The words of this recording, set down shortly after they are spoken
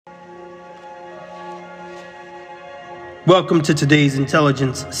Welcome to today's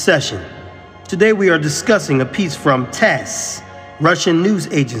intelligence session. Today we are discussing a piece from Tass, Russian news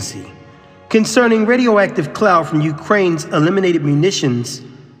agency, concerning radioactive cloud from Ukraine's eliminated munitions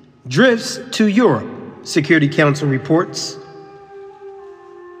drifts to Europe, Security Council reports.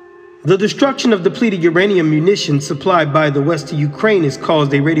 The destruction of depleted uranium munitions supplied by the West to Ukraine has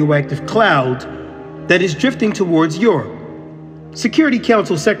caused a radioactive cloud that is drifting towards Europe. Security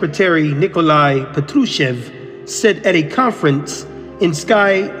Council Secretary Nikolai Patrushev said at a conference in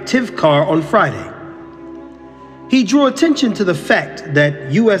Sky Tivkar on Friday. He drew attention to the fact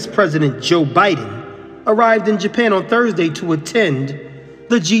that U.S. President Joe Biden arrived in Japan on Thursday to attend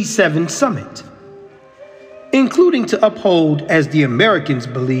the G7 summit, including to uphold, as the Americans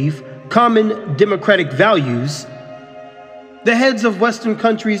believe, common democratic values. The heads of Western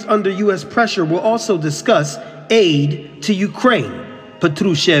countries under U.S. pressure will also discuss aid to Ukraine,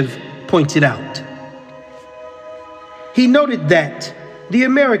 Patrushev pointed out. He noted that the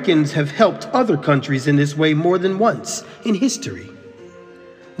Americans have helped other countries in this way more than once in history.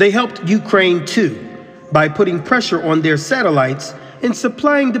 They helped Ukraine too by putting pressure on their satellites and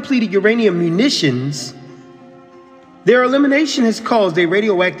supplying depleted uranium munitions. Their elimination has caused a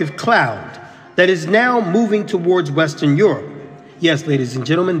radioactive cloud that is now moving towards Western Europe. Yes, ladies and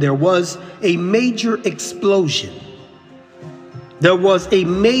gentlemen, there was a major explosion. There was a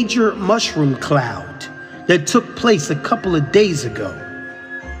major mushroom cloud that took place a couple of days ago.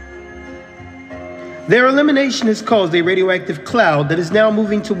 Their elimination has caused a radioactive cloud that is now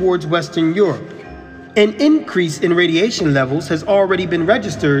moving towards Western Europe. An increase in radiation levels has already been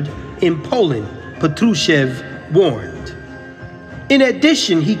registered in Poland, Patrushev warned. In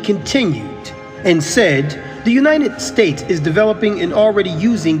addition, he continued and said, the United States is developing and already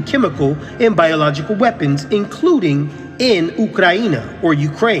using chemical and biological weapons, including in Ukraine or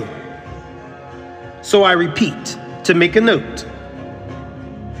Ukraine. So I repeat, to make a note,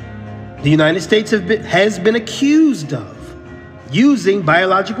 the United States has been accused of using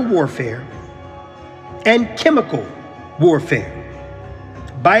biological warfare and chemical warfare,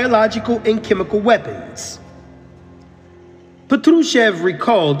 biological and chemical weapons. Patrushev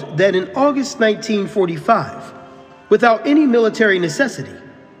recalled that in August 1945, without any military necessity,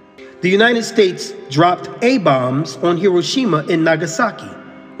 the United States dropped A-bombs on Hiroshima and Nagasaki,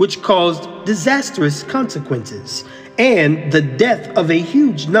 which caused disastrous consequences and the death of a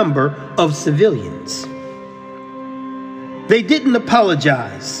huge number of civilians. They didn't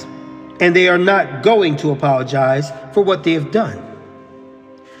apologize, and they are not going to apologize for what they have done.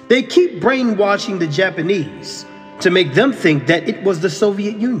 They keep brainwashing the Japanese to make them think that it was the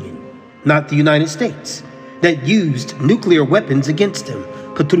Soviet Union, not the United States, that used nuclear weapons against them,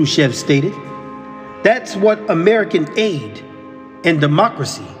 Patrushev stated. That's what American aid and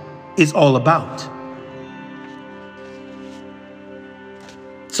democracy is all about.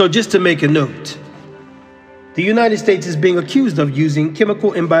 So just to make a note, the United States is being accused of using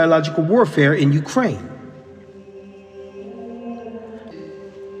chemical and biological warfare in Ukraine.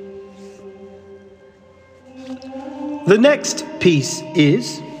 The next piece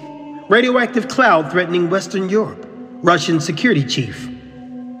is radioactive cloud threatening Western Europe, Russian security chief.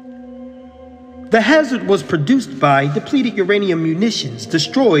 The hazard was produced by depleted uranium munitions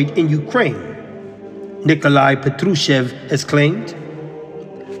destroyed in Ukraine, Nikolai Patrushev has claimed.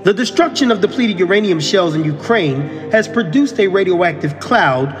 The destruction of depleted uranium shells in Ukraine has produced a radioactive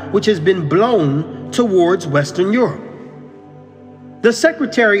cloud which has been blown towards Western Europe. The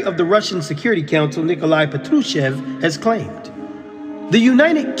Secretary of the Russian Security Council, Nikolai Patrushev, has claimed. The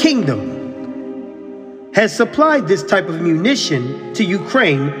United Kingdom has supplied this type of munition to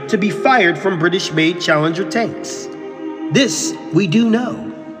Ukraine to be fired from British-made Challenger tanks. This we do know.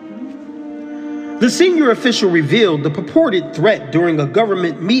 The senior official revealed the purported threat during a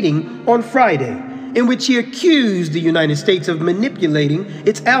government meeting on Friday, in which he accused the United States of manipulating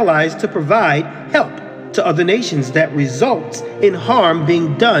its allies to provide help to other nations that results in harm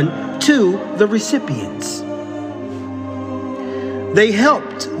being done to the recipients. They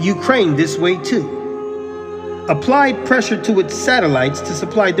helped Ukraine this way too. Applied pressure to its satellites to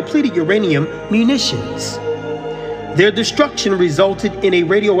supply depleted uranium munitions. Their destruction resulted in a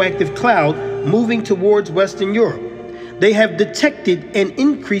radioactive cloud moving towards Western Europe. They have detected an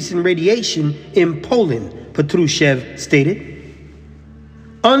increase in radiation in Poland, Patrushev stated.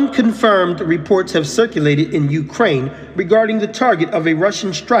 Unconfirmed reports have circulated in Ukraine regarding the target of a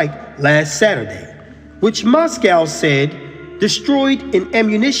Russian strike last Saturday, which Moscow said destroyed an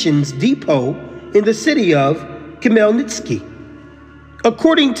ammunitions depot in the city of Khmelnytsky.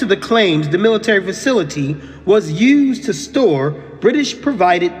 According to the claims, the military facility was used to store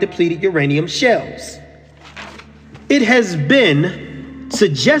British-provided depleted uranium shells. It has been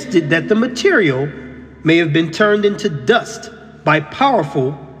suggested that the material may have been turned into dust by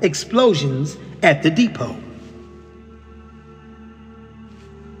powerful explosions at the depot.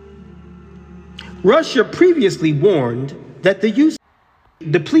 Russia previously warned that the use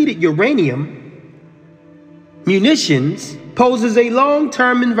of depleted uranium munitions poses a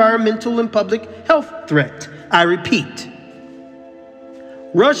long-term environmental and public health threat. I repeat,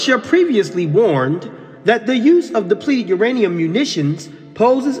 Russia previously warned that the use of depleted uranium munitions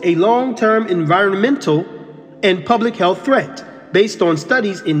poses a long-term environmental and public health threat based on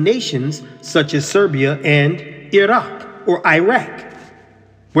studies in nations such as Serbia and Iraq,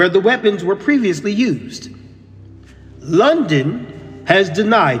 where the weapons were previously used. London has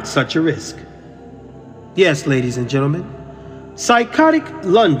denied such a risk. Yes, ladies and gentlemen, psychotic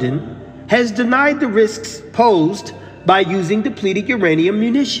London has denied the risks posed by using depleted uranium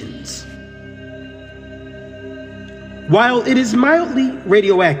munitions. While it is mildly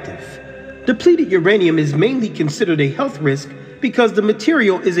radioactive, depleted uranium is mainly considered a health risk because the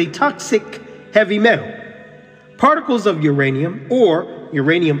material is a toxic heavy metal. Particles of uranium or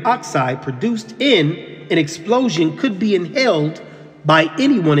uranium oxide produced in an explosion could be inhaled by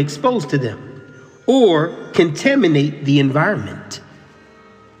anyone exposed to them or contaminate the environment.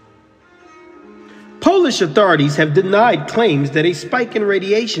 Polish authorities have denied claims that a spike in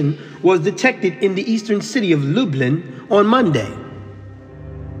radiation was detected in the eastern city of Lublin on Monday.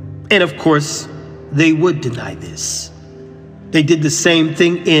 And of course, they would deny this. They did the same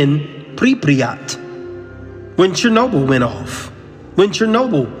thing in Pripyat when Chernobyl went off, when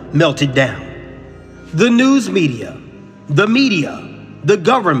Chernobyl melted down. The news media, the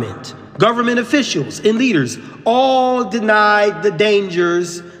government officials and leaders all denied the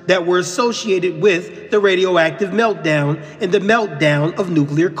dangers that were associated with the radioactive meltdown and the meltdown of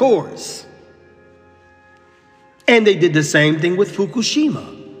nuclear cores. And they did the same thing with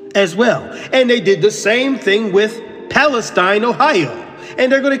Fukushima as well. And they did the same thing with Palestine, Ohio. And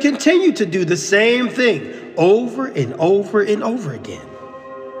they're going to continue to do the same thing over and over and over again.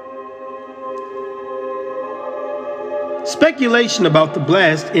 Speculation about the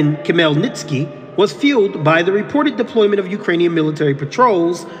blast in Khmelnytsky was fueled by the reported deployment of Ukrainian military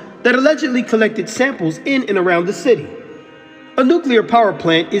patrols that allegedly collected samples in and around the city. A nuclear power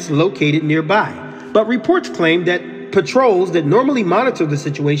plant is located nearby, but reports claim that patrols that normally monitor the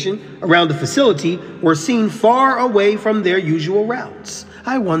situation around the facility were seen far away from their usual routes.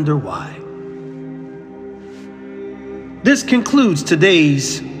 I wonder why. This concludes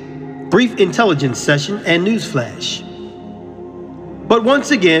today's brief intelligence session and news flash. But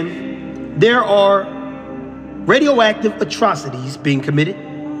once again, there are radioactive atrocities being committed.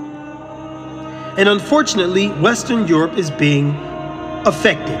 And unfortunately, Western Europe is being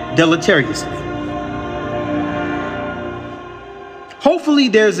affected deleteriously. Hopefully,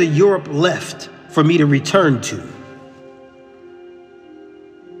 there's a Europe left for me to return to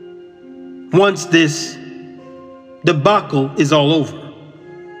once this debacle is all over.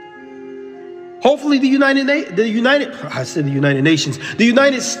 Hopefully the United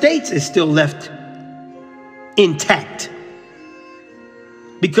States is still left intact.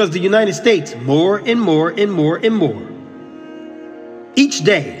 Because the United States, more and more each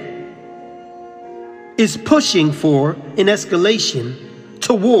day, is pushing for an escalation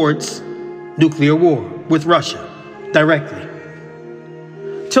towards nuclear war with Russia directly.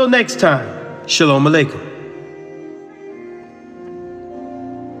 Till next time, Shalom Aleichem.